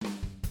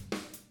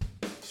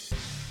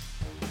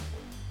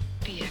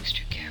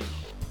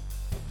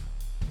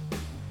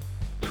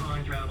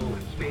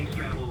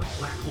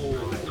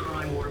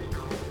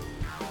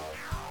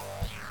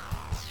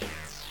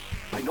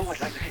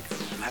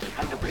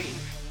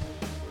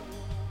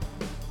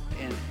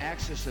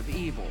axis of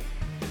evil.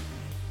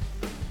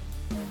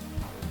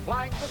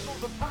 Flying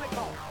missiles of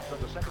Typhon to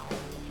the second floor.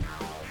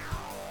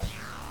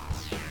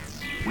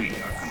 We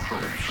are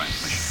controlling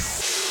transmission.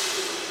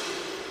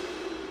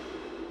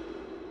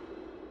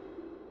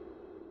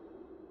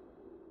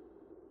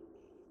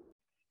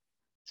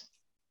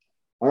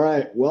 All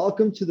right,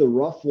 welcome to the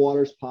Rough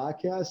Waters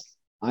podcast.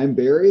 I'm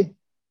Barry. And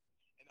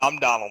I'm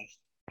Donald.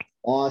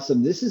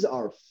 Awesome. This is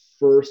our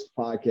first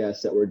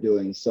podcast that we're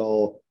doing.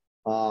 So,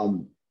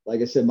 like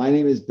I said, my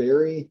name is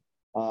Barry.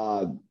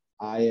 I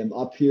am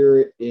up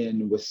here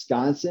in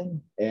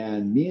Wisconsin,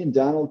 and me and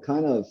Donald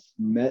kind of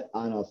met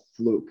on a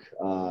fluke.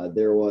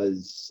 There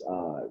was,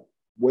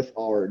 with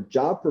our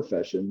job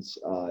professions,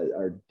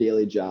 our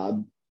daily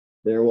job,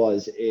 there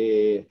was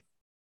a,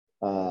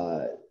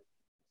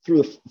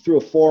 through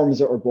a forums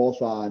that we're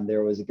both on,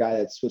 there was a guy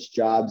that switched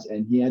jobs,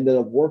 and he ended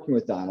up working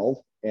with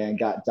Donald and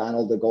got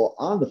Donald to go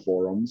on the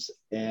forums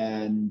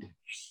and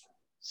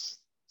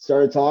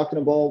started talking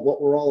about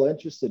what we're all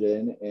interested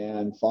in,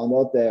 and found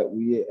out that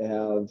we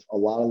have a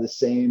lot of the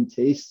same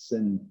tastes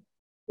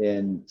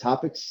in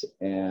topics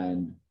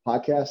and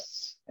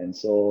podcasts. And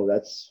so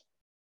that's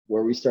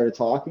where we started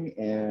talking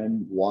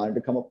and wanted to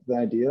come up with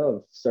an idea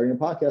of starting a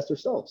podcast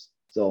ourselves.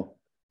 So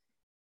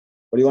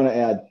what do you want to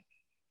add?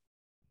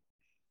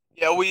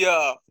 Yeah,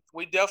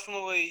 we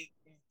definitely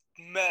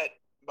met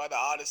by the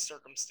oddest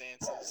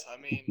circumstances.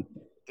 I mean,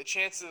 the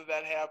chances of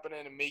that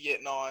happening and me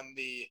getting on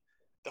the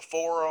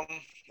forum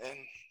and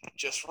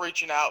just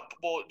reaching out,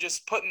 well,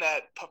 just putting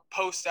that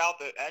post out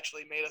that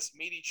actually made us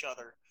meet each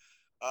other,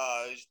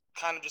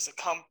 kind of just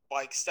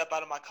step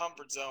out of my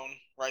comfort zone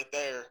right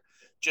there,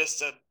 just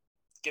to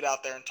get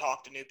out there and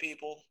talk to new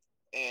people.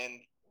 And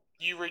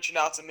you reaching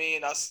out to me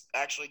and us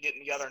actually getting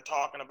together and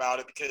talking about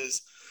it,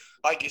 because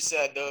like you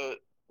said,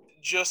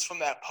 just from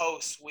that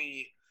post,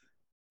 we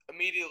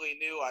immediately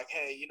knew, like,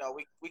 hey,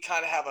 we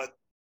kind of have a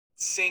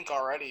sync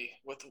already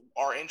with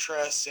our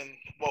interests and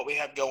what we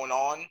have going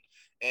on.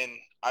 And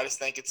I just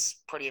think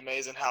it's pretty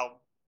amazing how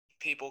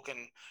people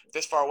can,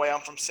 this far away.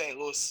 I'm from St.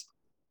 Louis,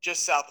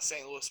 just south of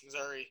St. Louis,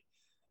 Missouri.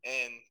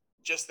 And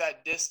just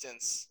that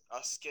distance,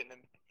 us getting to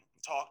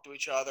talk to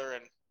each other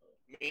and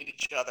meet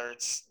each other,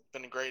 it's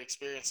been a great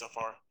experience so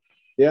far.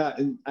 Yeah,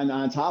 and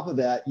on top of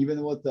that,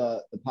 even with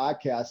the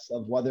podcast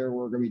of whether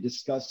we're going to be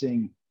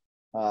discussing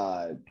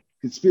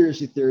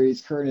conspiracy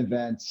theories, current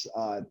events,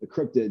 the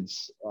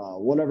cryptids,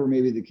 whatever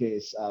may be the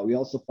case, we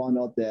also found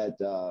out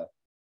that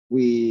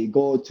we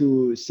go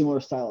to a similar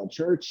style of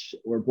church.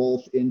 We're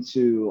both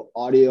into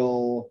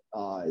audio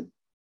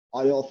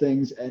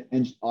things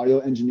and audio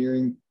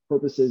engineering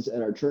purposes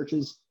at our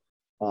churches,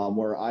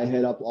 where I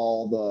head up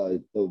all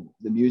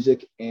the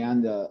music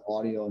and the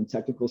audio and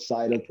technical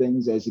side of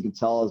things. As you can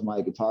tell, as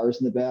my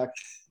guitar's in the back.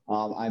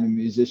 I'm a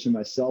musician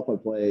myself.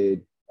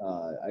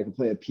 I can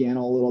play a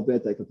piano a little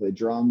bit. I can play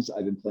drums.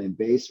 I've been playing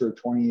bass for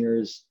 20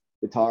 years.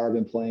 Guitar I've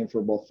been playing for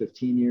about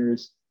 15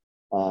 years.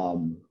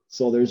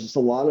 So there's just a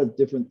lot of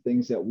different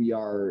things that we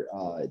are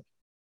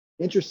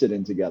interested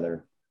in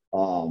together.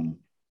 And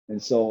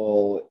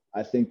so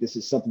I think this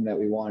is something that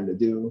we wanted to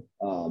do.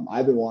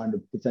 I've been wanting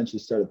to potentially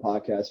start a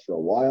podcast for a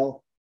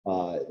while.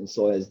 And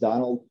so has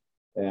Donald.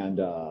 And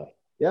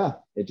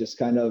it just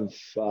kind of,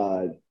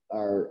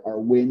 our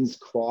winds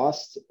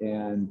crossed,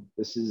 and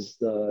this is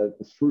the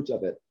fruit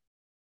of it.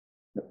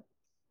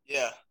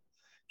 Yeah,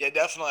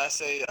 definitely. I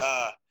say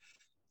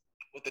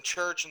with the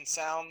church and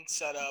sound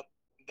setup,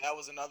 that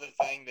was another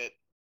thing that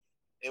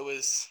it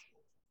was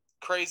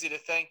crazy to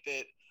think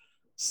that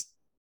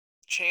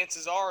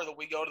chances are that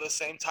we go to the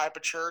same type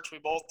of church. We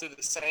both do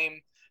the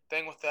same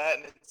thing with that,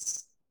 and it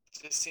just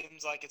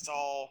seems like it's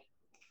all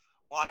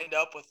lined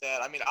up with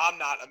that. I mean, I'm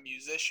not a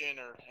musician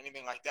or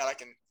anything like that.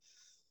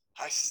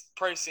 I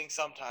pray sing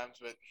sometimes,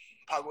 but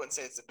probably wouldn't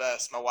say it's the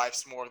best. My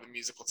wife's more of the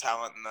musical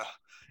talent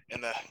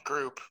in the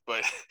group,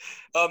 but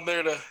I'm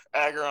there to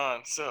ag her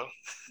on. So,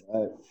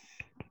 right.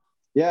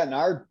 Yeah, and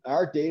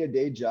our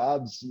day-to-day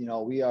jobs,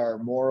 we are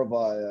more of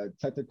a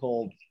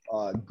technical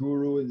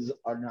guru in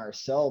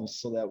ourselves,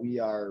 so that we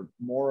are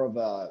more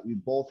of we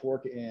both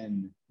work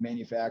in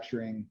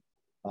manufacturing,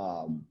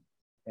 and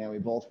we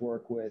both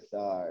work with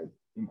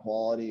in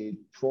quality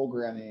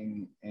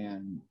programming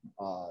and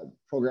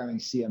programming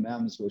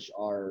CMMs, which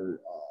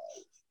are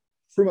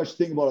pretty much,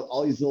 think about it,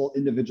 all these little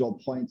individual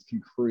points can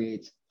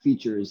create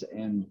features,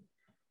 and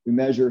we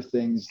measure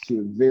things to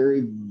a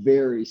very,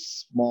 very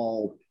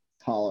small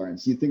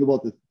tolerance. You think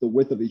about the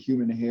width of a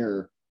human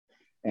hair,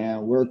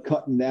 and we're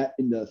cutting that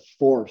into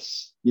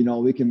force.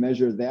 We can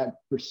measure that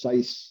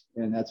precise,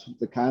 and that's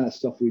the kind of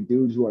stuff we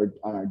do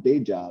on our day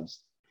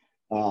jobs,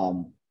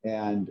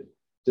 and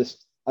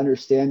just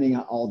understanding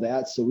all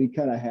that. So we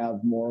kind of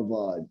have more of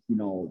a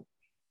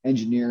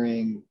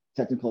engineering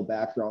technical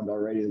background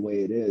already, the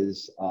way it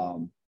is.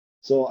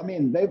 So I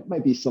mean, there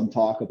might be some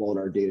talk about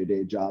our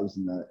day-to-day jobs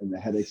and the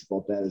headaches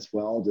about that as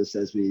well, just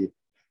as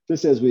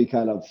we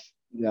kind of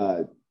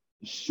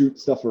shoot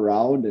stuff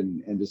around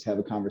and just have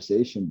a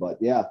conversation. But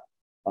yeah,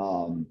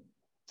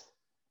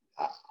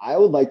 I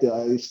would like to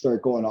at least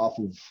start going off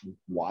of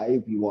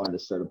why you wanted to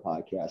start a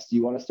podcast. Do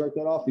you want to start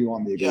that off, or you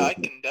want me to go? Yeah, I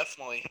can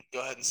definitely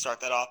go ahead and start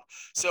that off.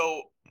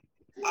 So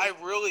I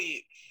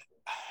really,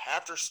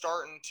 after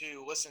starting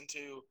to listen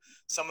to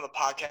some of the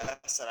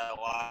podcasts that I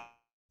like,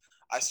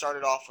 I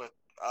started off with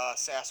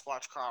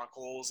Sasquatch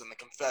Chronicles and the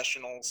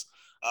Confessionals,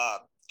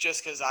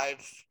 just because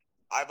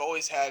I've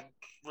always had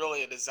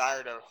really a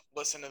desire to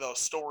listen to those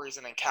stories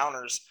and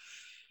encounters.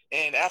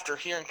 And after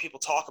hearing people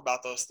talk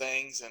about those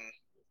things and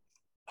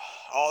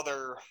all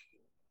their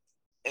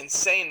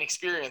insane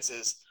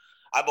experiences,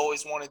 I've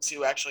always wanted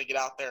to actually get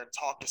out there and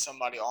talk to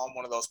somebody on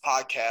one of those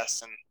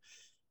podcasts and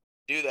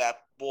do that.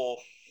 Well,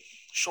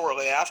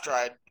 shortly after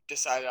I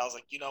decided, I was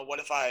like,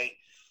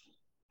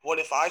 what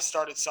if I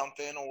started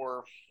something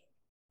or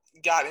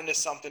got into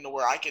something to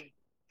where I could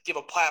give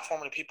a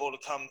platform to people to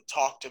come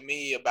talk to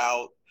me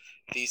about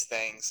these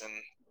things. And,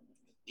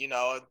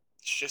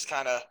 it's just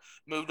kind of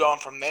moved on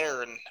from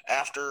there. And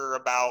after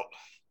about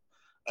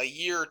a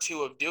year or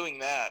two of doing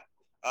that,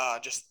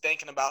 just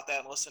thinking about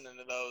that and listening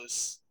to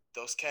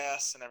those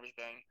casts and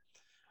everything,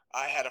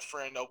 I had a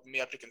friend open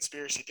me up to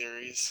conspiracy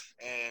theories,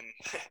 and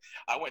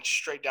I went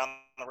straight down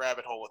the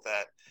rabbit hole with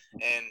that.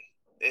 And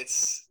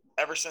it's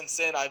ever since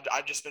then,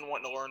 I've just been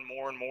wanting to learn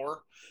more and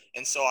more.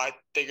 And so I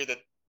figured that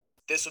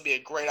this would be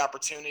a great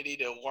opportunity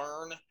to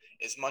learn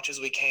as much as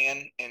we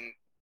can and,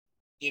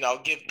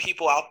 give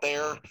people out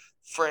there,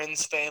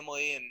 friends,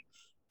 family, and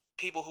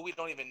people who we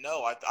don't even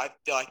know. I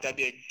feel like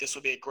this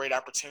would be a great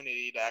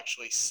opportunity to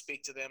actually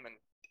speak to them and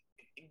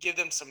give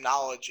them some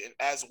knowledge and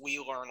as we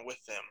learn with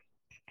them.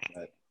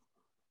 Right.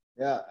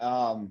 Yeah.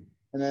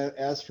 And then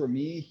as for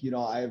me,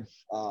 I've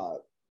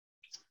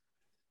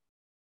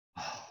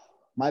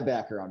my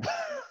background.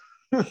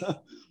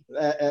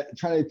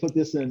 Trying to put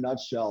this in a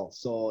nutshell.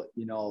 So,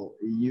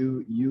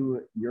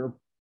 your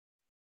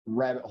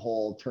rabbit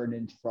hole turned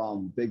into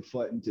from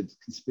Bigfoot into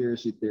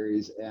conspiracy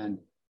theories. And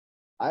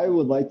I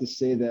would like to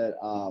say that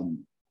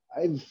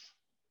I've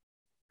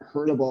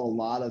heard about a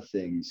lot of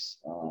things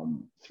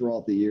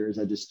throughout the years.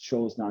 I just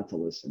chose not to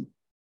listen.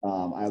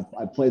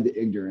 I played the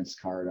ignorance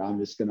card. I'm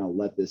just going to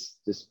let this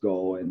just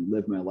go and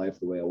live my life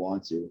the way I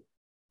want to.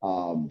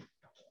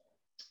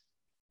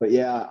 But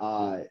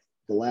yeah,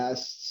 the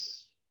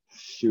last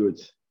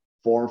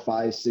 4,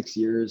 5, 6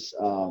 years,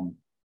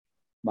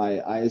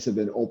 my eyes have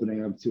been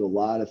opening up to a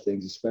lot of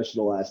things, especially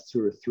the last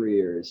 2 or 3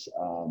 years.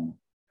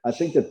 I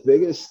think the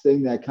biggest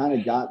thing that kind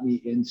of got me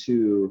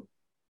into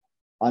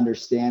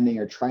understanding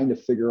or trying to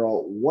figure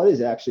out what is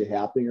actually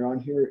happening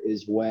around here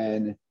is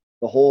when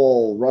the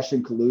whole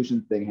Russian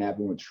collusion thing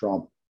happened with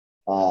Trump.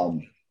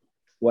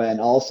 When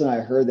all of a sudden I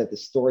heard that the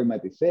story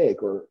might be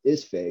fake or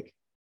is fake.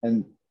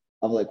 And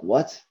I'm like,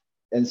 what?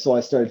 And so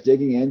I started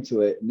digging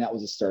into it, and that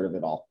was the start of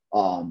it all.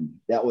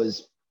 That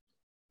was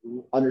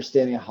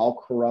understanding how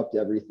corrupt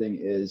everything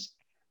is.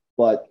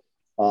 But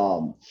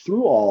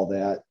through all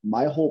that,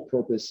 my whole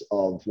purpose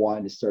of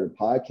wanting to start a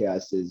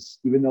podcast is,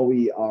 even though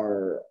we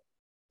are,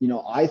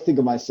 I think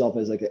of myself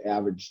as like an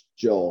average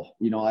Joe.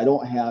 I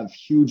don't have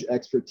huge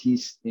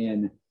expertise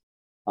in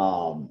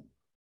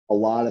a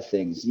lot of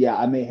things. Yeah,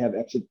 I may have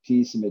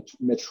expertise in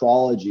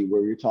metrology,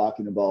 where you're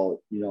talking about,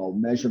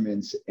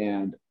 measurements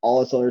and all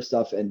this other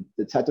stuff, and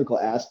the technical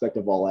aspect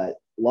of all that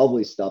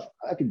lovely stuff.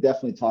 I could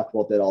definitely talk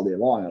about that all day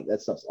long.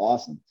 That stuff's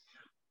awesome.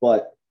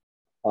 But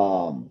I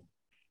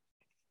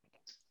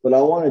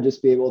want to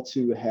just be able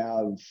to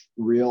have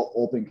real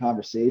open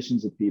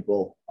conversations with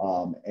people,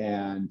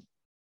 and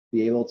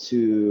be able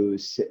to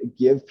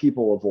give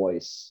people a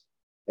voice,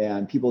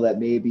 and people that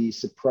may be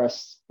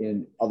suppressed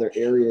in other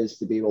areas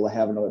to be able to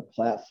have another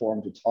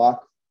platform to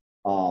talk.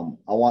 I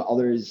want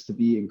others to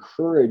be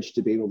encouraged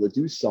to be able to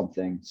do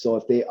something. So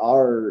if they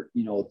are,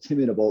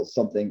 timid about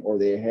something, or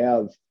they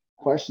have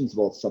questions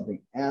about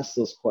something, ask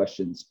those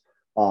questions.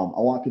 I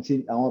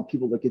want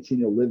people to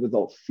continue to live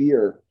without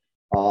fear,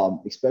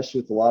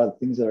 especially with a lot of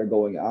things that are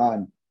going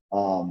on.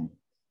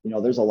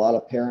 There's a lot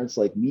of parents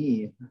like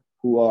me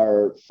who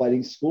are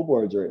fighting school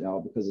boards right now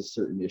because of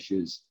certain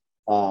issues.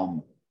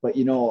 But,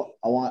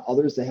 I want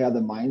others to have the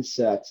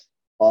mindset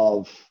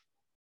of,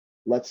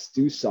 let's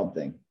do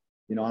something.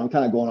 I'm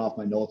kind of going off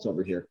my notes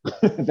over here.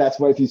 That's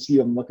why if you see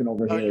I'm looking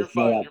over here, you're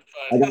fine.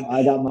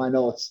 I got my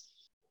notes.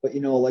 But,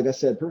 like I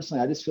said,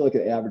 personally, I just feel like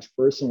an average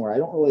person where I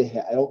don't really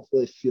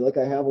feel like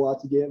I have a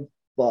lot to give.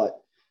 But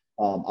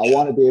I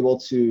want to be able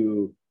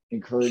to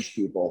encourage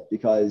people,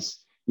 because,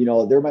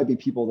 there might be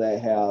people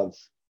that have,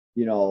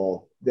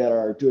 that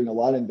are doing a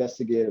lot of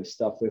investigative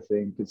stuff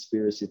within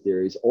conspiracy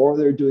theories, or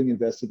they're doing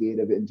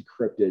investigative into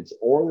cryptids,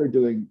 or they're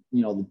doing,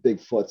 the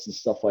Bigfoots and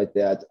stuff like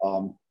that,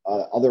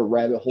 other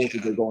rabbit holes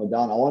that they're going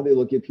down. I want to be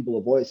able to give people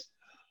a voice.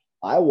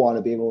 I want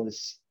to be able to,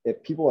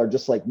 if people are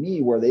just like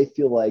me, where they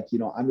feel like,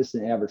 I'm just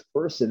an average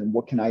person and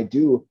what can I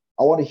do?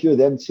 I want to hear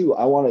them too.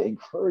 I want to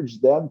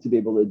encourage them to be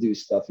able to do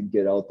stuff and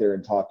get out there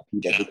and talk to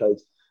people,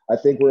 because I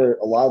think a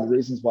lot of the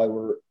reasons why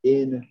we're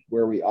in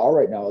where we are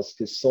right now is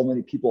because so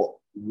many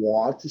people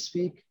want to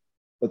speak,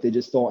 but they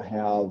just don't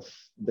have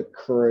the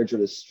courage or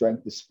the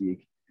strength to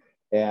speak.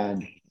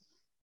 And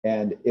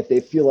And if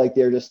they feel like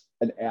they're just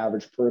an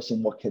average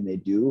person, what can they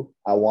do?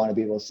 I want to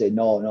be able to say,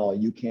 no,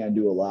 you can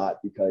do a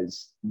lot,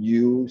 because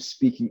you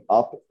speaking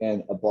up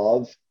and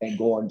above and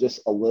going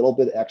just a little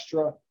bit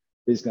extra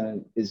is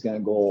gonna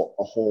go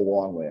a whole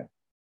long way.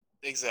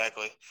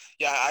 Exactly.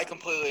 Yeah, I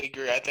completely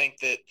agree. I think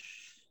that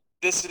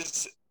this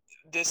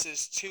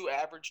is two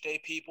average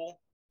day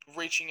people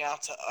reaching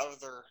out to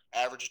other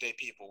average day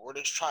people. We're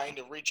just trying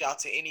to reach out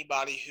to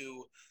anybody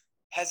who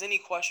has any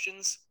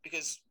questions,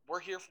 because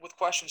we're here with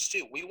questions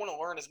too. We want to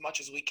learn as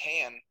much as we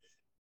can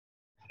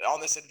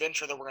on this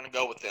adventure that we're going to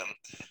go with them.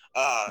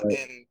 Right.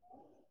 And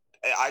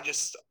I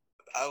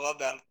love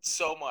that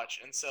so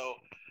much. And so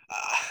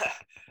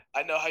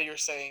I know how you're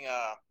saying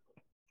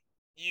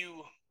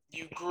you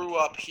you grew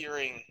up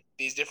hearing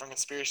these different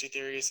conspiracy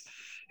theories,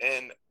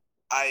 and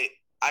I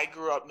I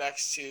grew up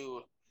next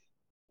to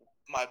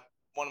my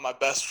one of my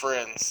best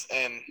friends,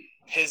 and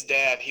his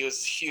dad. He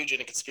was huge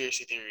into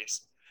conspiracy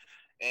theories,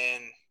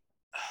 and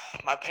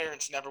my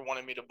parents never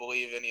wanted me to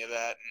believe any of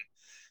that, and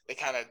they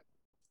kind of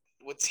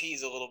would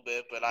tease a little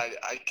bit, but I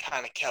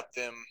kind of kept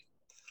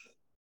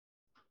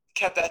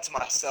that to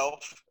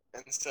myself,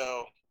 and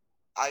so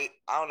I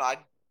don't know.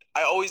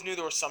 I always knew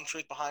there was some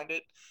truth behind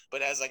it,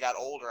 but as I got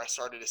older, I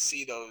started to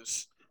see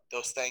those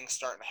things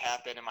starting to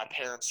happen, and my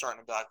parents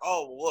starting to be like,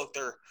 "Oh, well, look,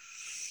 they're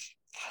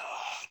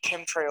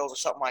chemtrails or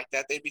something like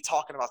that." They'd be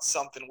talking about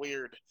something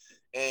weird,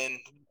 and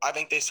I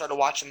think they started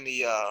watching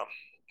the.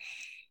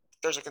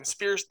 There was a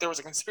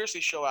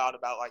conspiracy show out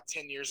about like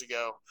 10 years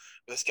ago.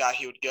 This guy,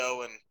 he would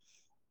go and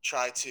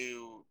try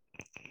to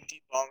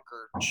debunk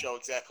or show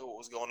exactly what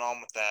was going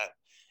on with that,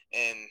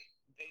 and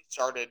they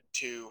started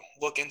to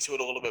look into it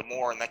a little bit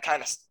more, and that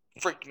kind of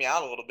freaked me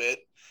out a little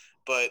bit.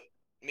 But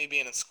me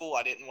being in school,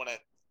 I didn't want to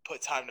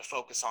put time to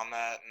focus on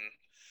that,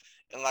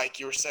 and like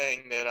you were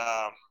saying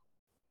that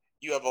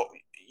you have a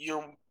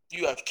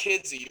you have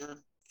kids that you're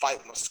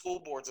fighting with school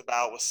boards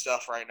about with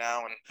stuff right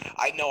now, and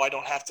I know I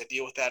don't have to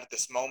deal with that at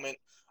this moment.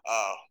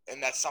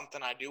 And that's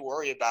something I do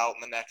worry about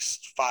in the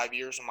next 5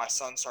 years when my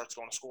son starts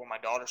going to school and my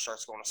daughter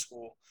starts going to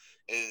school,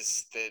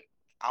 is that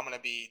I'm going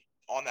to be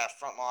on that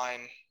front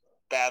line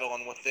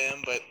battling with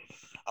them. But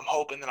I'm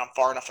hoping that I'm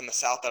far enough in the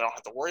South that I don't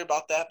have to worry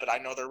about that. But I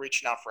know they're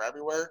reaching out for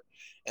everywhere,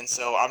 and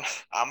so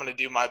I'm going to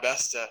do my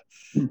best to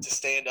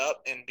stand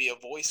up and be a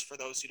voice for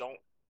those who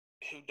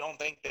don't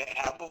think they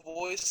have a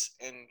voice.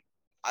 And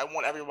I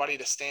want everybody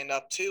to stand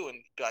up too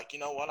and be like, you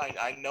know what,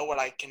 I know what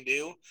I can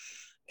do,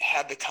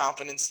 have the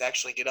confidence to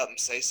actually get up and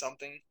say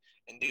something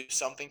and do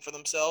something for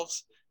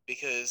themselves,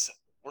 because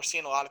we're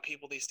seeing a lot of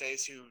people these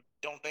days who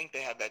don't think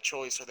they have that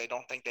choice, or they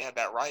don't think they have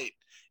that right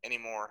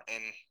anymore.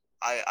 And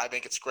I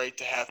think it's great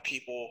to have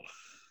people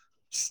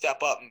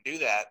step up and do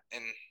that.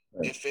 And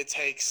Right. if it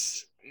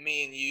takes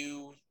me and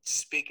you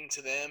speaking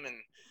to them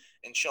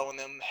and showing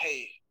them,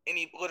 hey,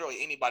 literally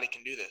anybody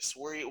can do this.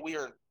 We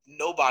are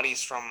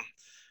nobodies from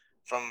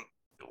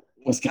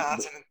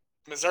Wisconsin and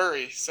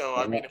Missouri. So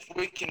I mean, if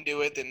we can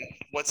do it, then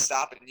what's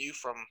stopping you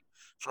from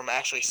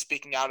actually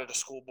speaking out at a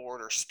school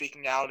board or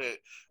speaking out at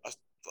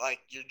like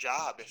your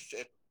job, if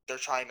they're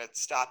trying to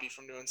stop you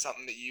from doing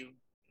something that you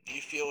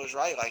feel is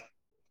right? Like,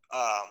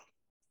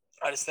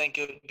 I just think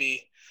it would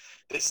be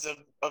this is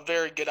a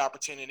very good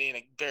opportunity and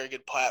a very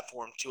good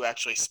platform to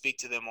actually speak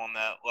to them on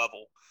that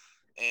level.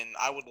 And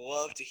I would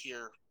love to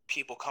hear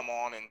people come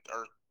on and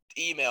or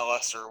email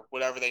us or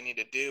whatever they need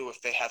to do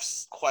if they have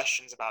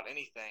questions about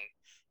anything,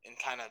 and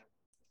kind of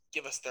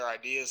give us their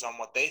ideas on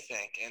what they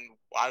think. And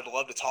I'd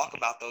love to talk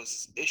about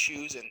those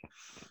issues and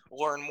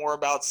learn more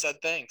about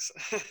said things.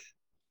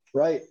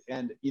 Right.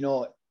 And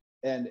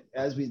and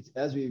as we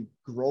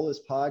grow this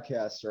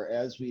podcast, or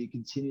as we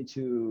continue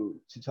to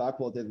talk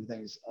about different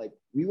things, like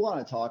we want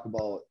to talk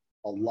about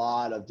a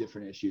lot of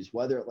different issues,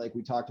 whether, like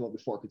we talked about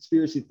before,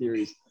 conspiracy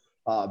theories,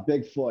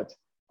 Bigfoot,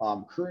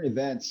 current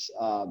events,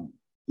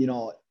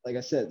 like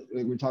I said,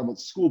 we're talking about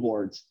school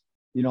boards.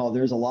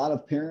 There's a lot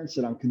of parents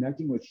that I'm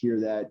connecting with here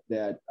that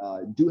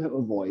do have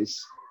a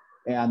voice,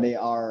 and they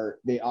are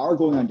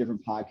going on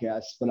different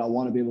podcasts, but I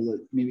want to be able to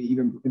maybe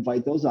even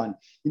invite those on.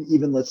 And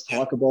even let's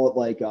talk about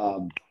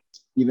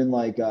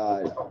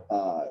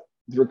the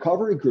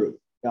recovery group,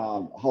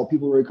 how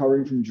people are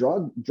recovering from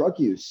drug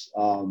use.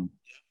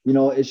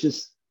 It's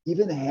just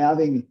even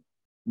having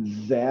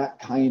that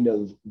kind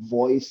of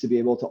voice to be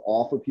able to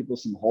offer people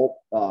some hope,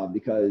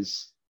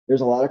 because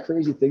there's a lot of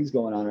crazy things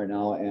going on right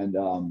now. And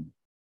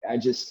I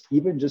just,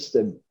 even just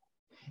to,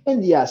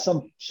 and yeah,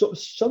 some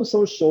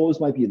shows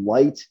might be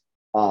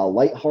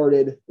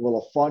lighthearted, a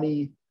little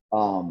funny.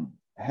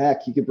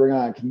 Heck, you could bring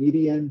on a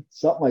comedian,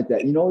 something like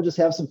that. Just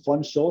have some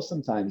fun shows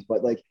sometimes.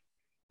 But but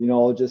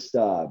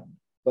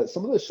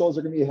some of the shows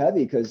are going to be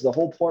heavy, because the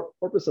whole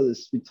purpose of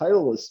this, we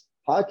title this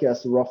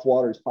podcast the Rough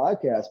Waters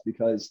Podcast,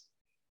 because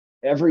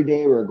every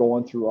day we're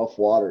going through rough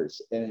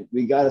waters, and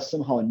we got to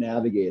somehow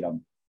navigate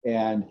them.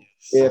 And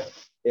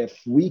if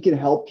we can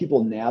help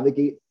people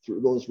navigate through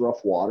those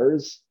rough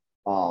waters,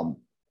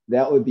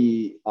 that would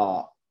be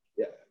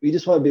we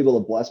just want to be able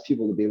to bless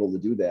people to be able to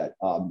do that,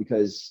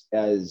 because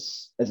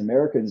as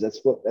Americans,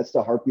 that's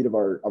the heartbeat of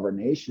our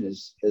nation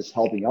is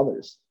helping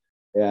others.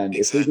 And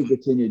if we can Exactly.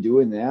 continue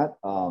doing that,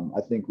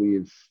 I think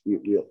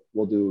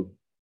we'll do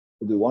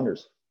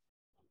wonders.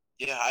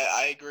 Yeah,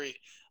 I agree.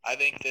 I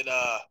think that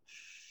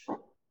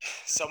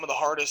some of the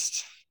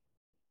hardest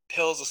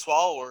pills to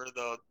swallow are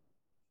the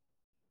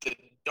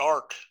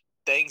dark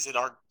things that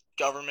our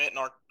government and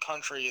our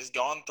country has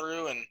gone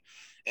through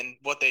and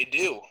what they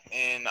do.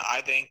 And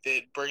I think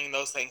that bringing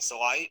those things to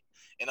light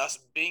and us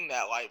being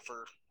that light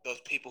for those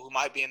people who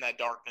might be in that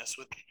darkness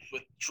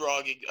with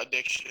drug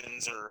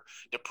addictions or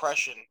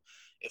depression,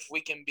 if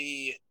we can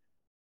be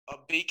a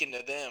beacon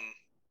to them,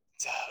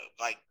 to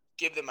like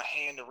give them a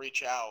hand to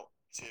reach out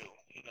to,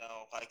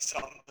 like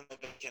something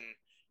that they can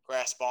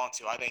grasp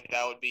onto, I think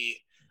that would be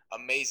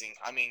amazing.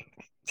 I mean,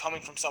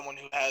 coming from someone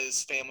who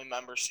has family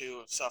members who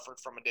have suffered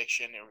from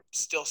addiction or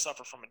still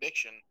suffer from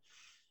addiction,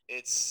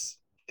 it's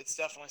it's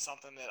definitely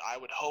something that I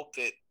would hope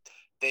that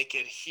they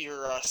could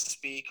hear us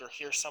speak or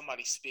hear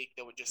somebody speak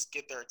that would just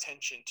get their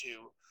attention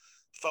to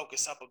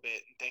focus up a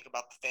bit and think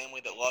about the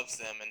family that loves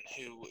them and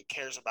who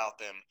cares about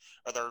them,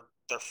 or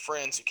their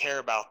friends who care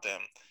about them.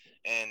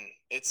 And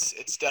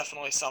it's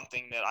definitely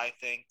something that I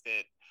think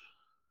that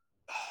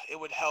it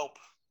would help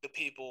the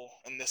people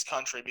in this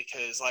country,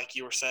 because like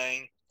you were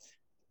saying,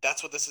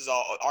 that's what this is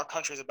all our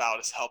country is about,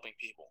 is helping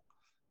people,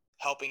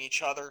 helping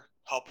each other,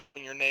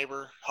 helping your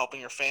neighbor, helping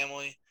your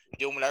family,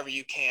 doing whatever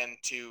you can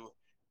to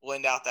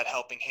lend out that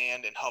helping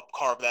hand and help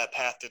carve that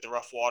path through the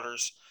rough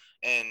waters.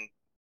 And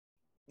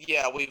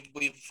yeah,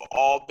 we've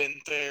all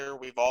been there.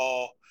 We've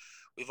all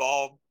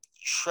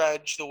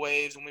trudged the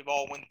waves, and we've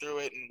all went through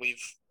it, and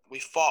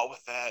we've fought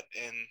with that.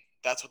 And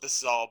that's what this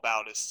is all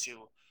about, is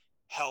to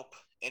help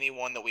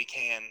anyone that we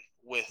can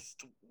with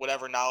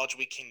whatever knowledge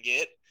we can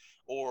get,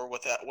 or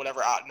with that,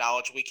 whatever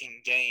knowledge we can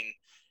gain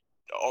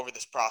over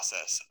this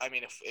process. I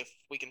mean, if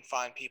we can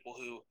find people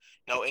who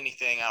know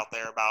anything out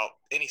there about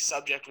any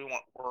subject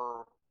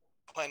we're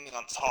planning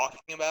on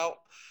talking about,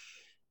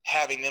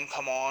 having them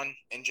come on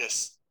and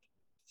just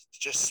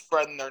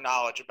spreading their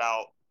knowledge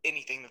about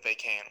anything that they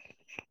can.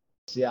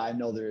 So yeah, I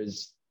know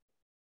there's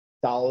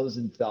thousands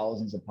and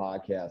thousands of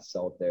podcasts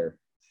out there,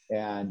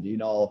 and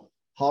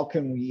how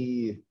can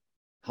we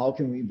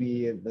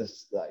be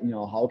this,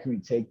 how can we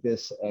take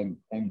this and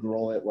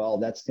grow it? Well,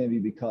 that's going to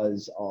be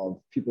because of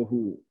people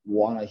who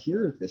want to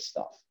hear this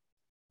stuff,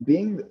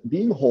 being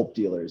hope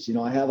dealers.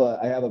 I have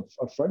a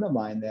friend of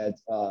mine that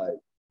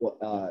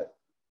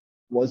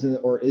wasn't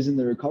or is in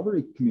the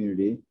recovery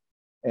community,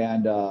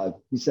 and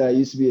he said, I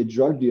used to be a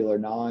drug dealer,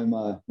 now I'm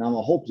a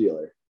hope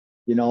dealer.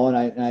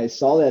 And I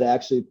saw that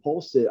actually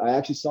posted. I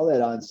actually saw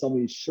that on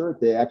somebody's shirt.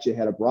 They actually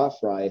had a brat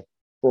fry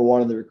for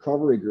one of the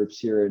recovery groups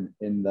here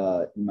in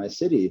my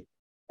city,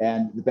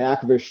 and the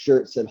back of his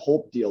shirt said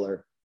 "Hope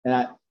Dealer."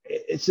 And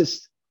it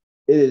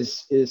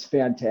is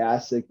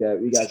fantastic that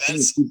we got so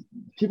many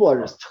people are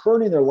just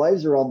turning their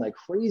lives around like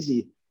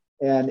crazy,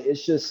 and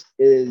it's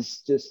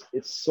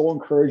so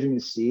encouraging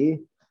to see.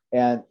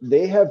 And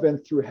they have been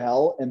through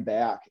hell and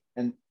back,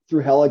 and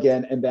through hell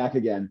again and back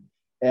again.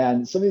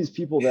 And some of these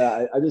people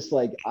that I just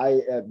like,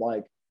 I am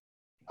like,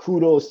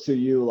 kudos to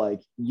you.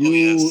 Like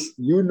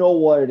you know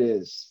what it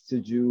is to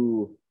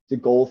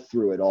go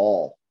through it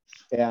all,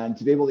 and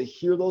to be able to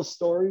hear those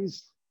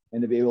stories,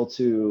 and to be able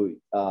to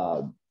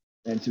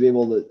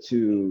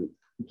to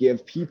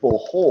give people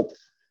hope.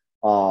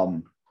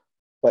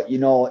 But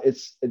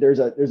there's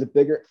a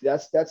bigger,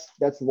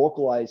 that's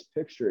localized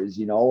pictures,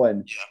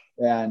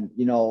 and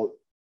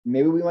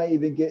maybe we might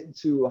even get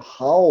into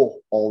how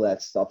all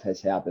that stuff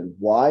has happened,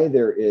 why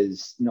there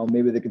is,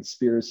 maybe the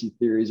conspiracy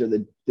theories, or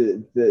the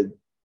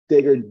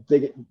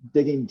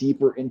digging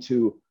deeper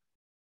into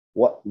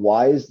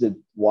why is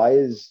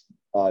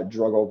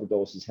drug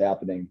overdoses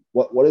happening,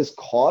 what is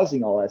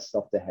causing all that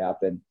stuff to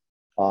happen.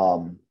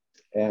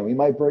 And we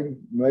might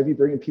be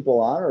bringing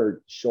people on,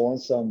 or showing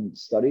some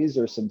studies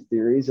or some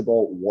theories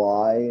about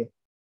why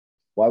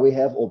we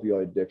have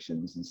opioid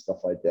addictions and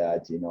stuff like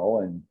that,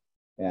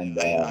 and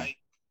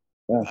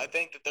I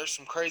think that there's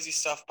some crazy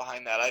stuff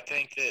behind that. I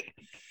think that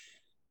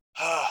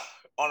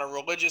on a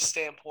religious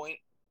standpoint,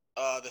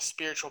 the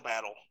spiritual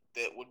battle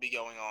that would be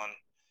going on,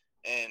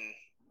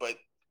 but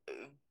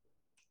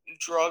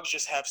drugs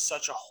just have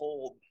such a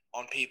hold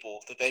on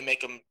people that they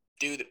make them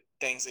do the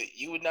things that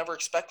you would never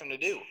expect them to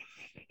do,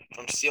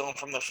 from stealing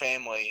from their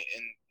family.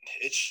 And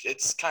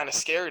it's kind of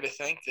scary to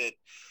think that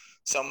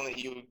someone that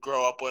you would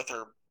grow up with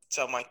or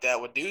something like that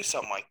would do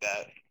something like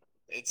that.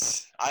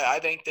 I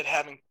think that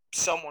having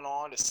someone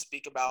on to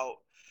speak about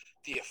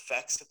the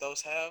effects that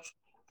those have,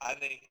 I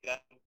think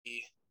that would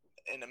be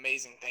an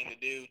amazing thing to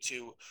do,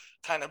 to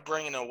kind of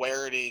bring an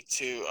awareness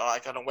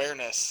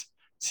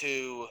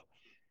to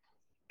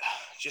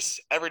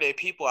just everyday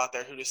people out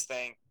there who just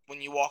think,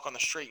 when you walk on the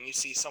street and you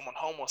see someone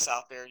homeless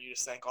out there, you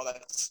just think, oh,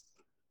 that's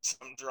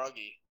some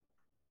druggie.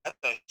 That's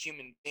a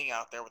human being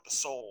out there with a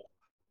soul.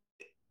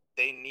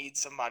 They need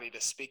somebody to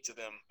speak to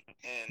them,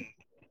 and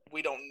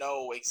we don't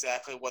know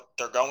exactly what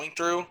they're going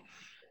through,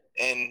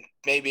 and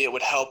maybe it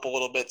would help a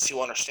little bit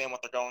to understand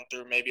what they're going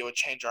through. Maybe it would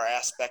change our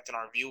aspect and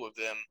our view of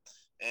them,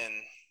 and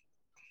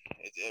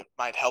it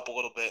might help a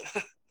little bit.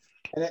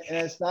 And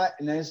it's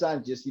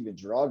not just even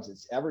drugs.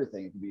 It's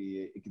everything. It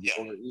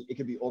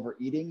could be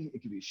overeating.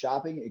 It could be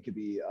shopping. It could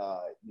be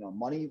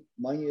money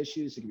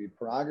issues. It could be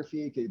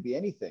pornography. It could be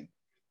anything.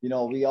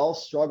 We all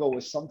struggle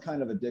with some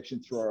kind of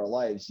addiction through our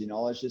lives.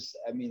 It's just,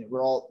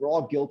 we're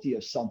all guilty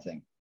of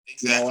something.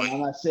 Exactly. And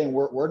I'm not saying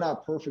we're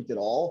not perfect at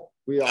all.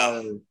 We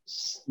are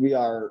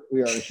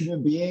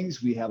human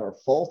beings. We have our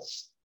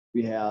faults.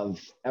 We have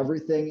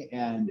everything.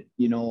 And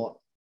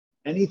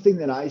anything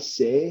that I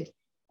say,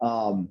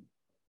 I'm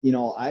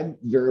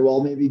very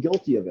well maybe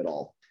guilty of it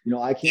all.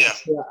 I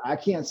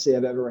can't say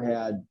I've ever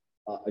had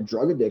a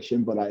drug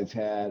addiction, but I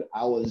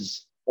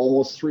was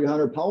almost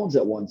 300 pounds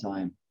at one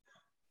time.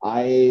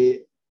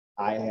 I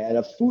had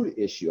a food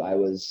issue. I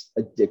was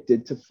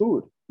addicted to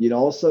food,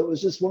 so it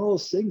was just one of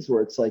those things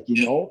where it's like,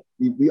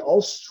 we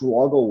all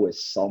struggle with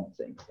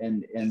something,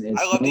 and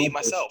I love to eat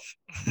myself.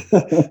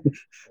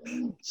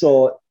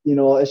 So,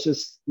 it's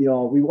just, we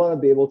want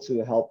to be able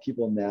to help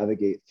people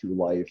navigate through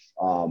life.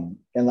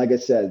 And like I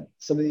said,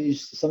 some of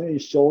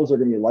these shows are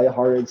going to be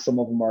lighthearted. Some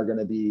of them are going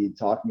to be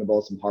talking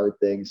about some hard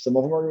things. Some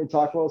of them are going to be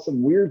talking about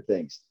some weird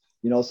things.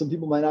 Some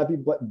people might not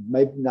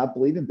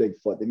believe in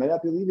Bigfoot. They might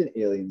not believe in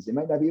aliens. They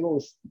might not be able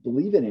to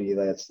believe in any of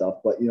that stuff.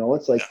 But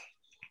it's like,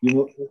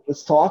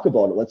 let's talk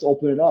about it. Let's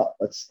open it up.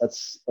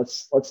 Let's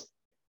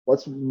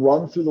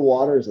run through the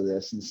waters of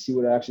this and see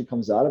what actually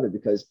comes out of it.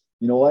 Because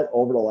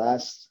over the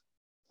last,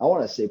 I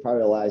want to say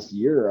probably the last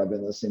year, I've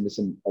been listening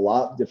to a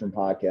lot of different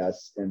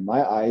podcasts, and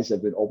my eyes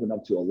have been opened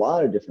up to a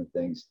lot of different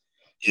things.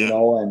 There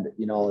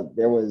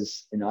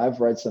was,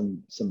 I've read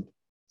some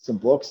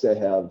books that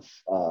have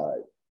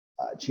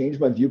changed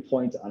my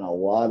viewpoint on a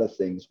lot of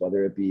things,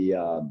 whether it be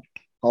how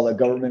the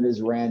government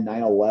is ran,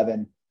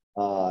 9/11,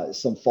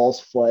 some false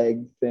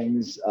flag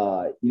things.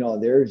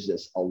 There's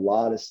just a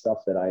lot of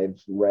stuff that I've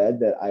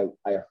read that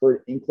I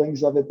heard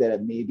inklings of it, that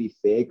it may be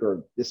fake,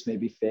 or this may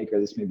be fake, or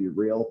this may be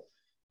real.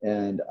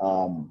 And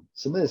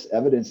some of this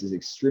evidence is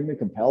extremely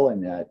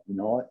compelling that,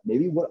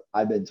 maybe what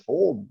I've been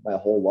told my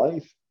whole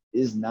life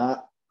is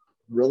not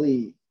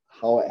really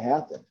how it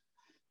happened,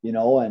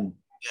 and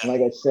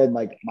like I said,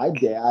 like my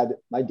dad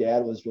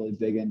was really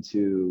big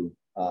into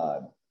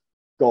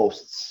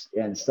ghosts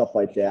and stuff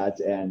like that.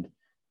 And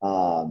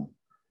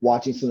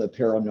watching some of the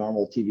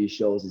paranormal TV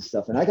shows and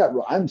stuff. And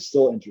I'm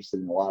still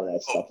interested in a lot of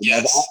that stuff.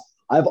 Yes.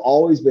 I've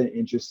always been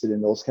interested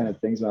in those kind of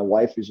things. My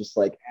wife is just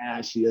like,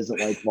 she doesn't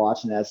like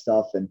watching that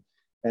stuff. And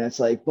it's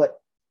like,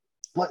 but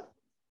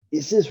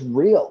is this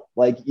real?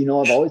 Like, I've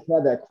always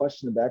had that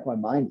question in the back of my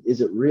mind. Is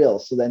it real?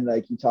 So then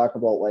like you talk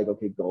about like,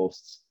 okay,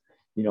 ghosts,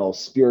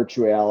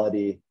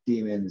 spirituality,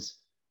 demons.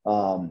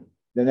 Then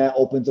that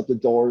opens up the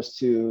doors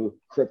to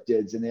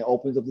cryptids, and it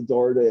opens up the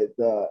door to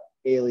the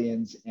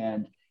aliens,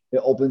 and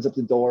it opens up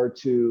the door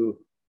to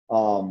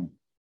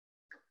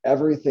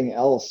everything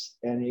else.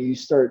 And you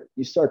start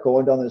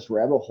going down this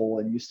rabbit hole,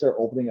 and you start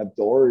opening up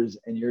doors,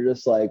 and you're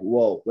just like,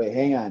 whoa, wait,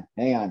 hang on.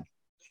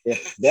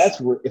 If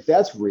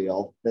that's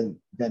real, then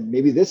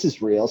maybe this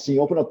is real. So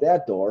you open up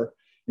that door,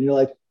 and you're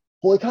like,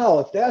 holy cow,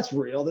 if that's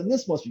real, then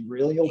this must be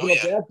real. You open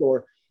up that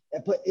door.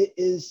 But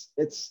it's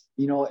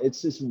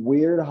just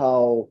weird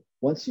how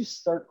once you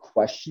start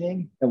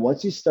questioning, and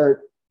once you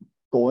start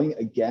going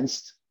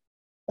against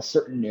a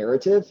certain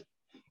narrative,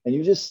 and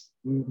you just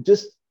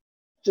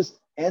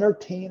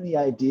entertain the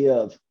idea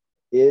of,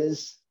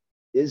 is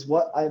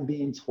what I'm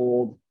being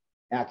told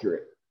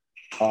accurate?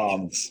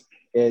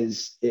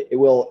 It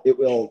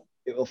will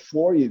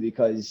floor you,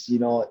 because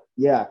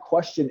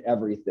question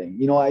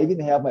everything. I even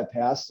have my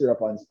pastor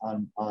up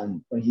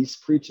on when he's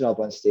preaching up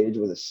on stage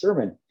with a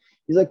sermon.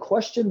 He's like,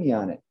 question me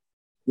on it.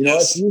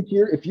 Yes.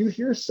 If you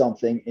hear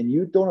something and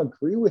you don't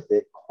agree with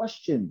it,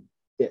 question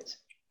it,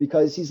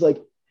 because he's like,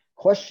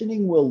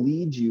 questioning will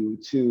lead you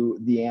to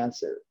the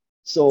answer.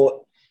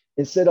 So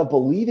instead of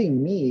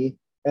believing me,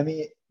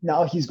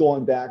 now he's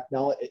going back.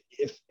 Now,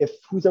 if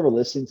who's ever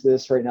listening to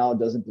this right now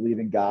doesn't believe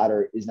in God,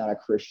 or is not a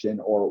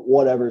Christian, or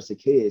whatever is the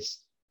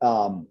case,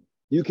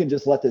 you can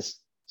just let this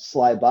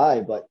slide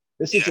by. But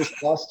this is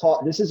just us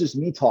talk. This is just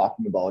me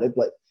talking about it.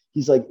 But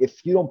he's like,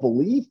 if you don't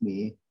believe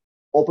me,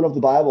 open up the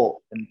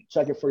Bible and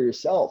check it for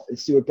yourself and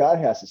see what God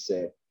has to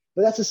say.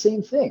 But that's the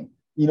same thing.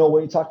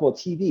 When you talk about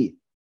TV,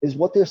 is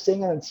what they're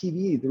saying on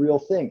TV the real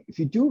thing? If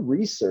you do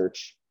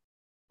research,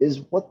 is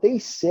what they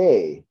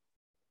say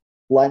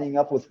lining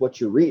up with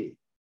what you're reading?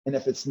 And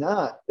if it's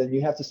not, then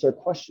you have to start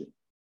questioning.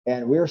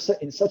 And we're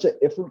in such an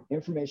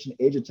information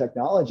age of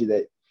technology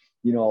that,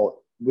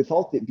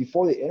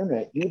 before the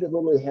internet, you would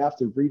literally have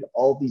to read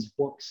all these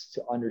books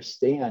to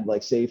understand,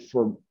 like say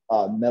for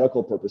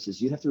medical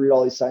purposes, you'd have to read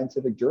all these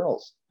scientific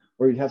journals,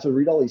 or you'd have to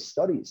read all these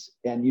studies,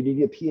 and you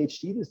need a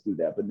PhD to do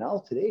that. But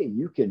now today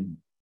you can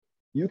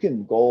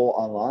go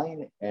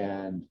online,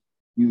 and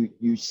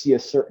you see a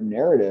certain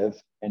narrative,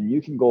 and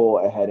you can go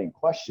ahead and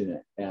question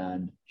it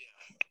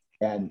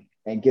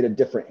and get a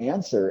different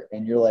answer.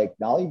 And you're like,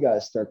 now you got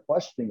to start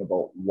questioning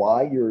about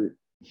why you're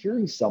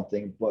hearing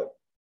something, but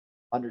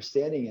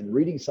understanding and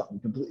reading something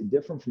completely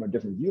different from a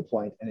different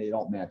viewpoint, and they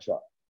don't match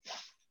up.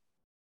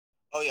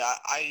 Oh yeah,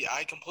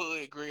 I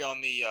completely agree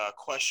on the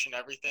question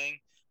everything.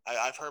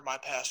 I've heard my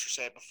pastor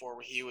say it before,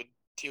 where he would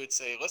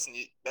say, "Listen,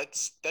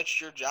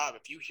 that's your job.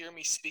 If you hear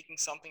me speaking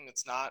something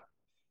that's not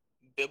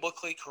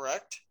biblically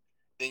correct,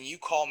 then you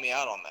call me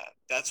out on that.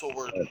 That's what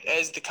we're,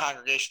 as the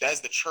congregation,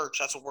 as the church,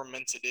 that's what we're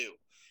meant to do.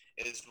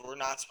 Is we're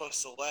not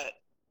supposed to let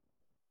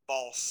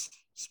false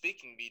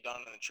speaking be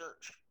done in the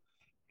church."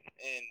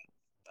 And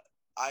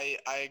I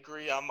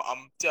agree. I'm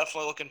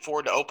definitely looking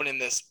forward to opening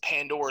this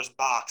Pandora's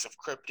box of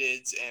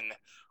cryptids and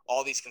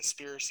all these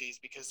conspiracies,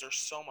 because there's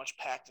so much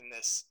packed in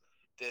this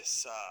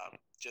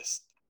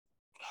just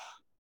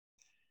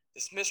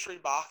this mystery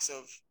box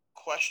of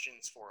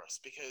questions for us,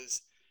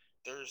 because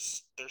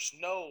there's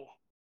no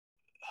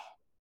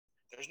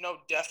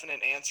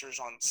definite answers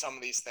on some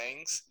of these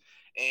things,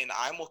 and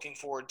I'm looking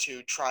forward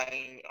to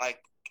trying, like,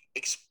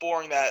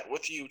 exploring that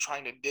with you,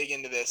 trying to dig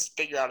into this,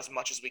 figure out as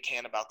much as we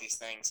can about these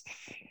things,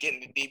 get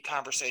into deep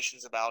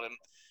conversations about them,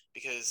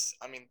 because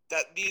I mean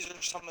that these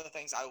are some of the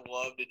things I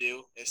love to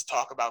do, is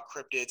talk about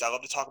cryptids. I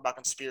love to talk about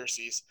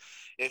conspiracies.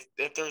 If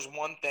there's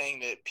one thing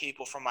that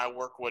people from my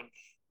work would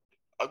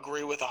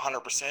agree with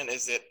 100%,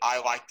 is that I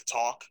like to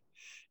talk,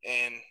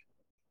 and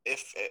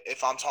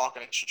if I'm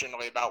talking, it's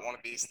generally about one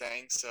of these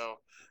things. So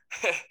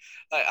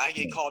I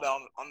get called out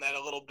on that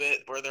a little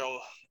bit, where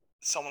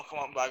someone come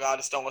up and be like, "God,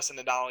 just don't listen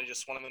to Donald,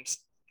 just one of them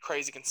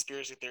crazy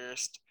conspiracy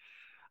theorists."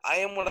 I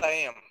am what I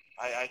am.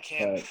 I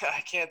can't Right.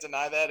 I can't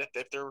deny that.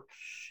 If there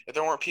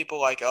weren't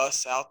people like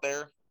us out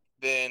there,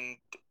 then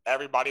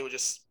everybody would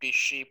just be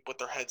sheep with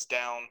their heads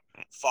down,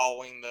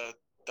 following the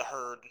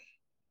herd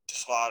to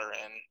slaughter.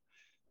 And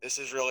this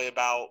is really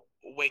about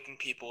waking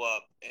people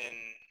up and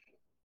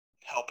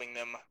helping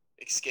them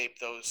escape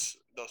those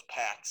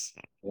packs.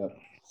 Yeah.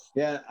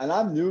 Yeah. And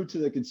I'm new to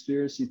the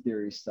conspiracy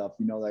theory stuff.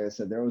 Like I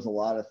said, there was a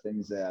lot of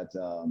things that,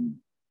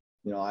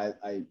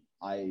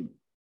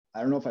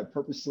 I don't know if I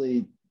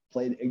purposely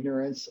played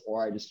ignorance,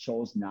 or I just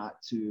chose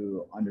not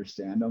to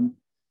understand them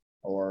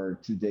or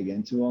to dig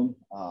into them.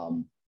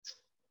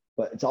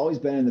 But it's always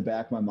been in the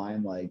back of my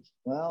mind, like,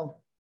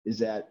 well, is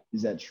that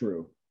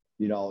true?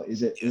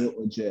 Is it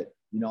legit?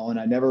 And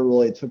I never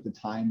really took the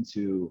time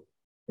to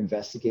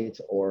investigate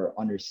or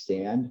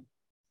understand.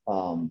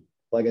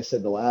 Like I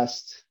said, the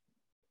last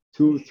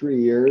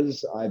 2-3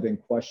 years, I've been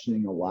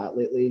questioning a lot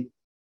lately.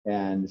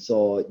 And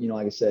so,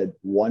 like I said,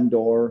 one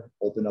door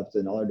opened up to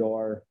another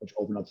door, which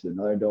opened up to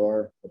another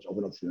door, which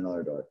opened up to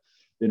another door.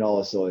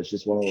 So it's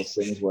just one of those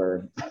things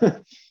where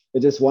it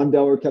just one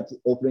door kept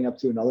opening up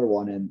to another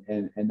one.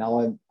 And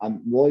now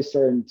I'm really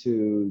starting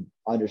to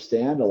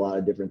understand a lot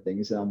of different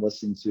things. And I'm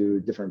listening to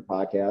different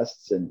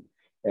podcasts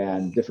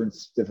and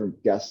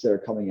different guests that are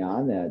coming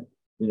on that,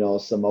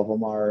 some of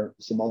them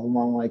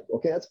I'm like,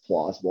 okay, that's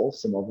plausible.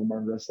 Some of them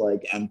are just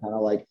like, I'm kind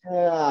of like,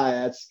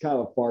 that's kind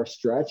of a far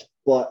stretch,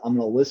 but I'm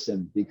going to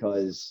listen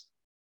because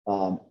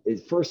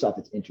first off,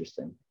 it's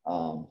interesting.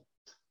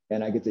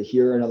 And I get to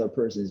hear another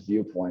person's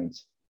viewpoint,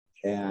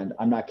 and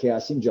I'm not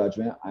casting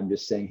judgment. I'm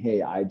just saying,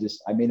 hey, I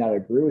may not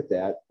agree with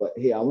that, but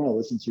hey, I want to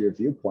listen to your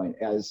viewpoint,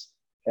 as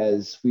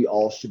we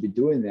all should be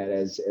doing that,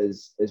 as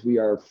we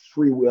are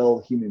free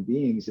will human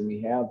beings, and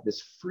we have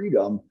this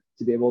freedom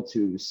to be able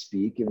to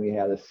speak, and we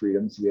have the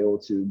freedom to be able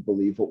to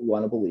believe what we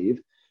want to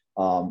believe.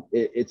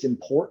 It's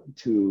important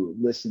to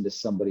listen to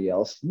somebody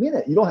else. I mean,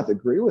 you don't have to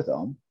agree with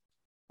them,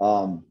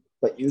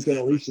 but you can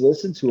at least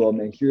listen to them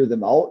and hear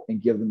them out and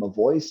give them a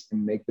voice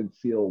and make them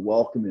feel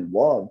welcome and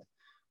loved.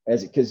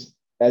 Because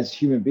as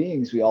human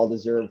beings, we all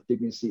deserve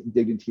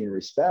dignity and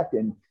respect.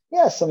 And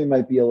yeah, somebody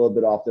might be a little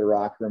bit off their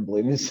rocker and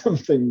believing in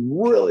something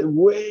really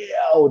way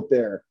out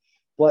there,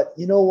 but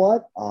you know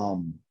what?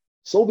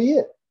 So be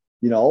it.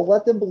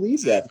 Let them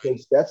believe that,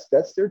 because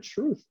that's their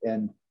truth.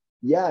 And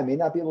yeah, I may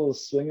not be able to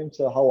swing them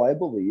to how I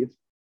believe,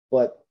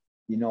 but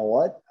you know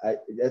what?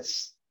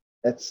 That's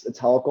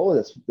how it goes.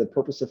 That's the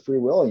purpose of free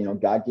will.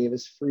 God gave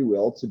us free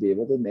will to be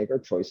able to make our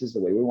choices the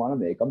way we want to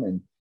make them,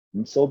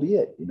 and so be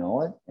it.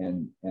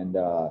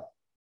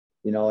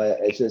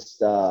 It's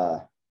just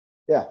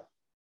yeah.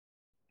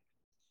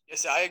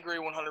 Yes, I agree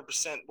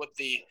 100% with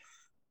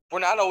we're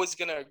not always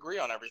going to agree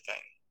on everything.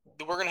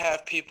 We're going to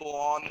have people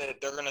on that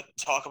they're going to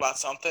talk about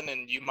something,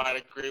 and you might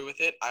agree with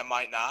it, I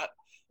might not.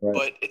 Right.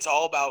 But it's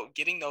all about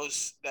getting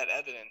that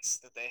evidence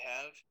that they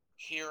have,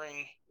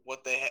 hearing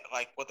what they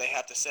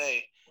have to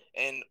say,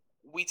 and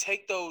we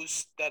take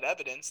that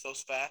evidence,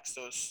 those facts,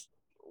 those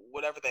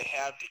whatever they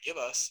have to give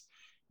us,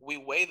 we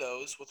weigh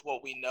those with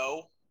what we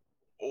know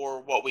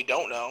or what we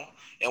don't know,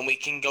 and we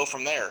can go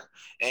from there.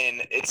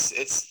 And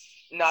it's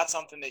not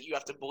something that you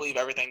have to believe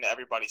everything that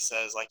everybody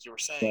says, like you were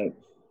saying. Right.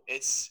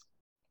 It's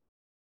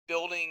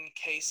building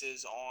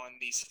cases on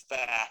these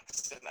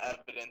facts and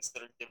evidence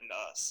that are given to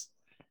us.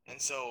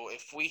 And so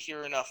if we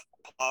hear enough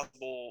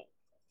plausible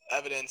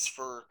evidence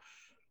for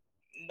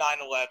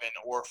 9/11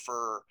 or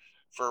for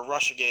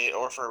Russiagate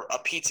or for a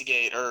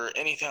Pizzagate or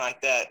anything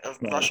like that, or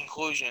Right. Russian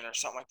collusion or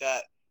something like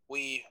that,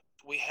 we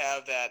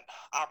have that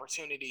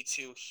opportunity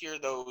to hear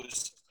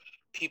those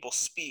people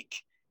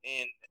speak.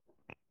 And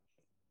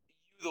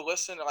you,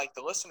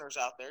 the listeners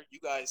out there, you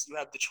guys, you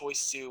have the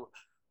choice to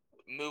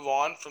move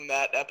on from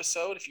that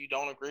episode if you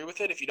don't agree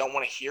with it, if you don't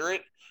want to hear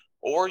it,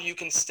 or you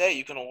can stay,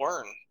 you can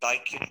learn.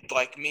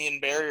 Like me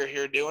and Barry are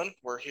here doing.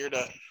 We're here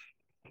to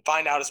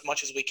find out as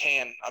much as we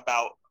can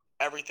about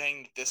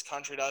everything that this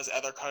country does,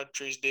 other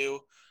countries do,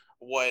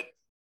 what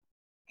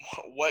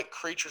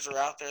creatures are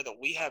out there that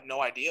we have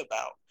no idea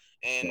about.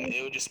 And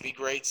it would just be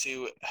great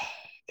to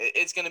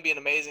it's going to be an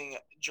amazing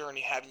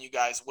journey having you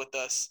guys with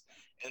us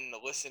and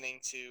listening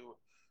to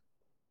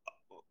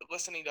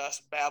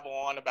us babble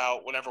on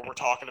about whatever we're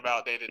talking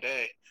about day to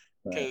day.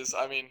 Because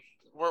I mean,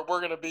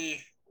 we're gonna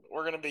be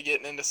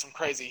getting into some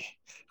crazy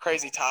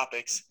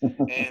topics,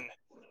 and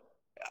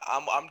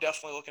I'm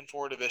definitely looking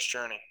forward to this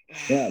journey.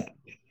 Yeah,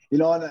 you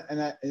know,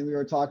 and we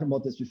were talking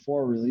about this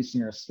before,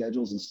 releasing our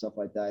schedules and stuff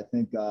like that. I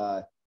think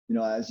you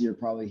know, as you're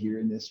probably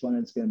hearing this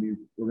one,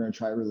 we're gonna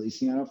try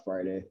releasing on a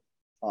Friday.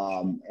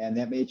 And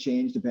that may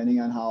change depending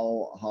on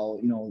how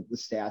you know the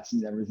stats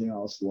and everything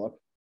else look.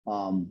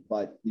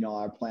 But you know,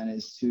 our plan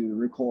is to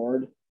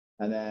record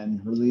and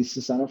then release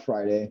this on a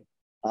Friday.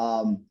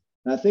 And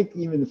I think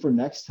even for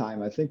next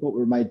time, I think what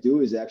we might do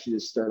is actually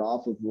just start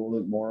off with a little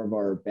bit more of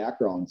our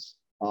backgrounds,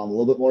 a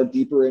little bit more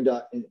deeper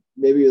into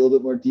maybe a little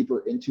bit more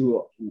deeper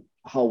into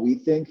how we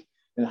think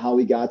and how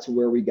we got to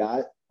where we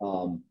got.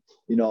 You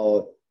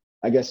know,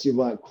 I guess you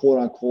want quote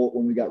unquote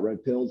when we got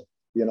red pilled,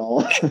 you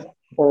know.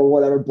 Or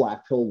whatever,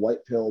 black pill,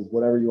 white pill,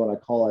 whatever you want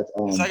to call it.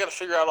 So I got to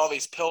figure out all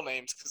these pill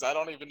names because I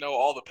don't even know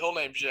all the pill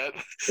names yet.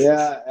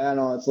 Yeah, I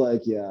know. It's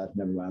like, yeah,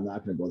 never mind. I'm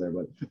not going to go there,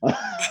 but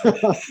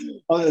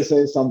I'm going to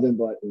say something,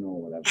 but you know,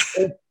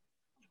 whatever.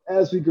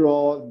 As we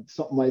grow,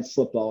 something might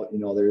slip out. You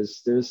know,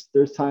 there's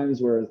times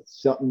where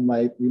something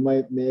we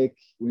might,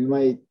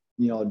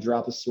 you know,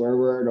 drop a swear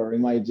word, or we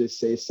might just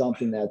say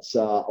something that's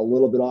a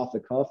little bit off the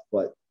cuff,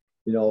 but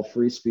you know,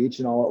 free speech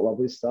and all that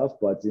lovely stuff.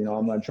 But, you know,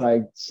 I'm going to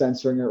try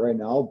censoring it right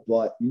now,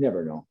 but you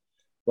never know.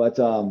 But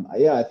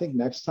yeah, I think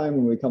next time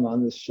when we come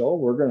on this show,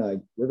 we're going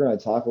to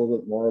talk a little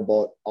bit more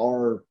about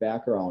our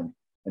background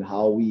and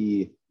how we,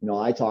 you know,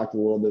 I talked a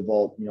little bit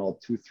about, you know,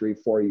 2, 3,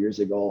 4 years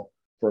ago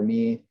for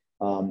me.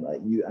 I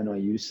know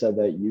you said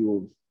that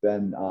you've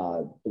been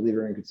a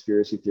believer in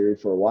conspiracy theory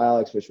for a while,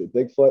 especially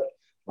with Bigfoot.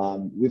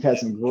 We've had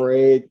some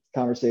great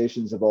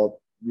conversations about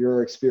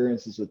your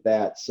experiences with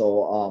that.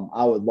 So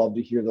I would love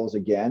to hear those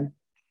again.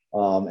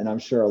 And I'm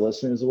sure our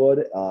listeners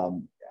would.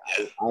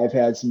 I've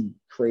had some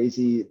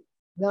crazy,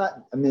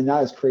 not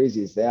as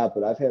crazy as that,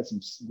 but I've had some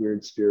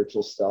weird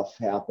spiritual stuff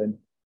happen.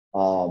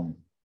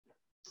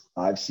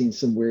 I've seen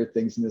some weird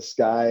things in the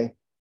sky.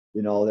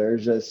 You know,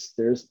 there's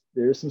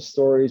some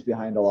stories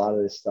behind a lot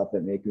of this stuff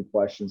that make me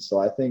question. So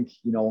I think,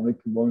 you know, when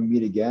we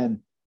meet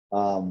again,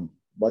 we're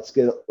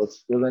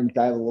going to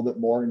dive a little bit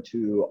more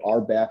into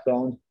our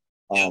background.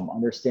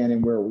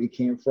 Understanding where we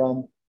came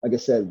from. Like I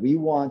said, we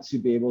want to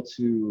be able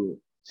to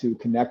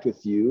connect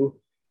with you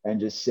and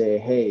just say,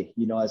 hey,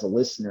 you know, as a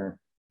listener,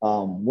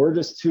 we're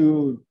just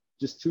two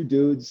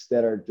dudes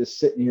that are just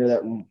sitting here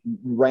that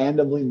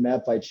randomly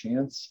met by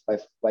chance,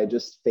 by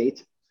just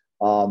fate,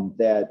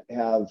 that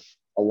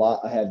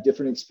have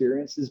different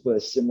experiences but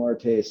a similar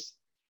taste.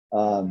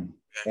 And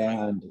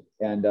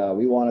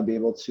we want to be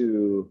able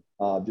to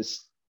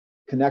just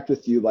connect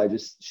with you by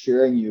just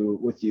sharing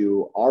with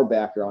you our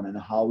background and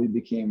how we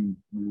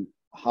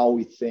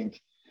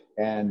think.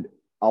 And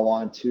I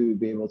want to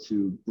be able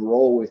to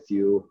grow with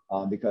you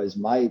because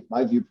my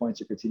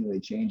viewpoints are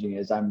continually changing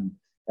as I'm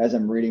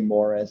reading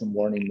more, as I'm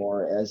learning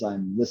more, as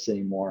I'm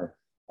listening more,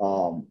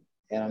 and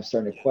I'm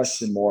starting to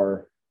question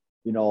more.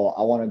 You know,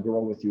 I want to grow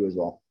with you as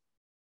well.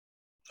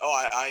 Oh,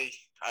 I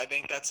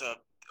think that's a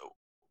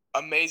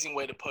amazing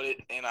way to put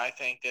it, and I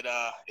think that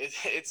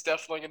it's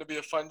definitely going to be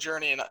a fun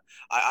journey, and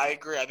I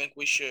agree. I think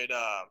we should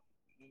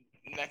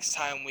next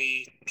time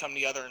we come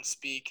together and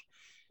speak,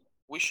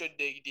 we should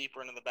dig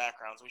deeper into the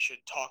backgrounds. We should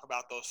talk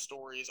about those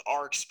stories,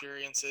 our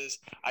experiences.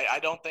 I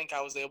don't think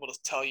I was able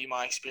to tell you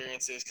my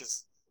experiences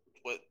because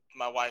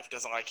my wife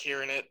doesn't like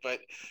hearing it, but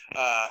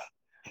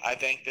I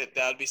think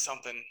that would be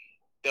something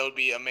that would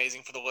be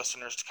amazing for the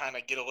listeners to kind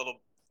of get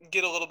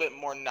a little bit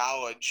more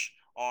knowledge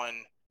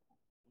on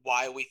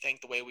why we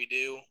think the way we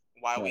do,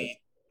 why we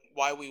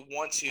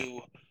want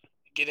to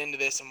get into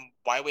this, and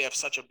why we have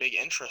such a big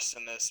interest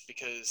in this,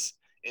 because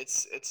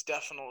it's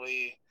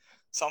definitely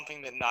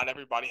something that not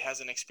everybody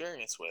has an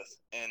experience with.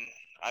 And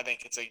I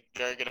think it's a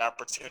very good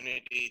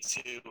opportunity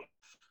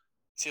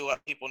to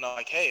let people know,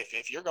 like, hey,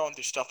 if you're going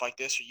through stuff like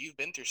this or you've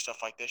been through stuff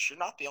like this, you're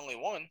not the only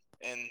one.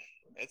 And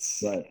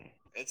it's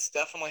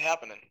definitely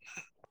happening.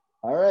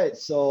 All right.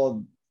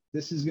 So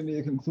this is going to be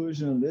the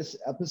conclusion of this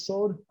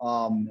episode.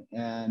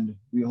 And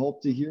we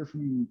hope to hear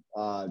from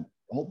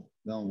we'll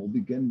be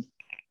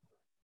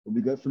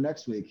good for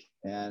next week.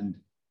 And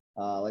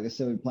like I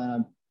said, we plan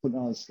on putting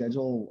on a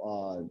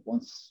schedule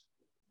once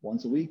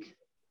a week,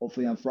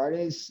 hopefully on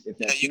Fridays. If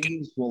that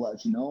changes, we'll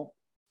let you know.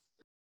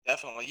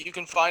 Definitely. You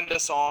can find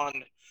us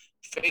on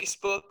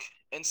Facebook,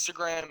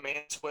 Instagram,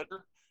 and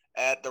Twitter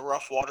at the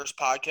Rough Waters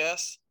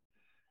Podcast.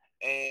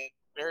 And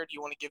Barrett, do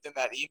you want to give them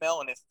that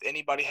email? And if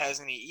anybody has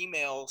any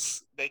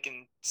emails, they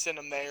can send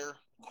them there,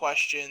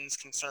 questions,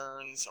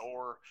 concerns,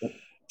 or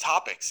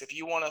topics. If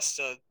you want us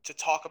to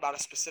talk about a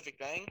specific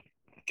thing,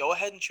 go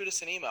ahead and shoot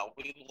us an email.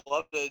 We'd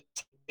love to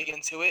dig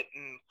into it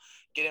and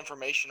get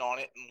information on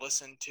it and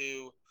listen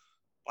to,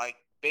 like,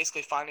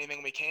 basically find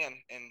anything we can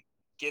and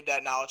give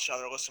that knowledge to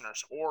other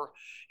listeners. Or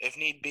if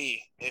need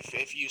be,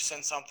 if you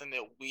send something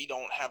that we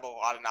don't have a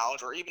lot of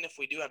knowledge, or even if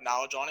we do have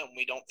knowledge on it and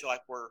we don't feel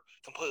like we're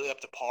completely up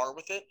to par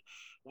with it,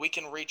 we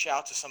can reach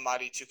out to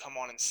somebody to come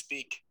on and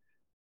speak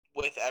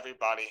with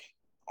everybody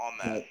on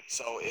that. Right.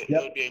 So it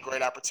Yep. would be a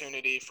great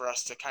opportunity for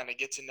us to kind of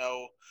get to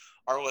know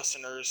our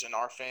listeners and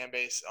our fan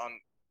base on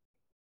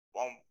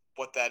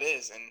what that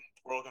is. And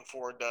we're looking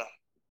forward to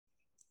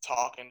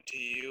talking to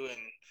you and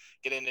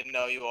getting to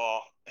know you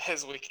all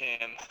as we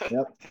can.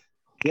 Yep.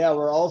 Yeah,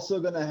 we're also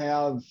going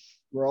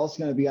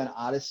to be on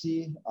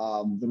Odyssey,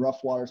 the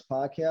Rough Waters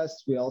Podcast.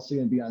 We're also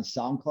going to be on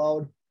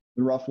SoundCloud,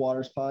 the Rough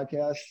Waters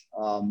Podcast.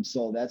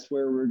 So that's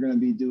where we're going to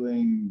be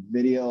doing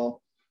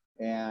video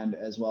and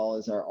as well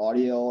as our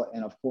audio.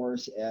 And of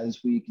course,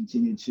 as we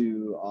continue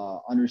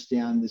to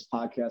understand this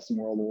podcasting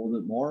world a little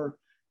bit more,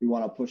 we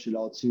want to push it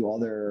out to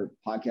other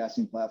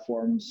podcasting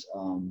platforms,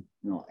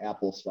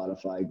 Apple,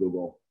 Spotify,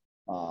 Google,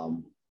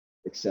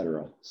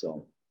 etc.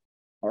 So,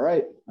 all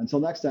right, until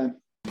next time.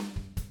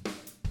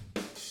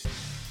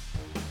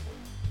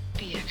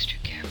 Be extra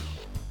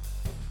careful.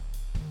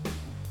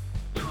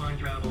 Time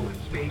travel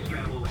and space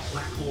travel and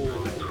black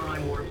holes and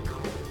time warp.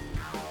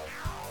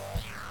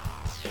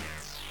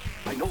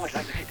 I know what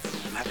lies ahead.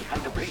 You have to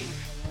find the brain.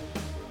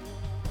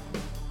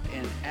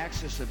 An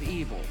axis of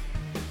evil.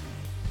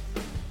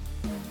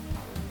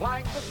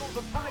 Flying missiles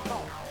atomic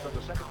bomb to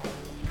the second floor.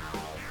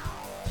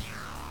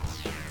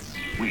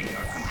 We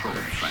are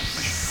controlling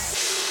transmission.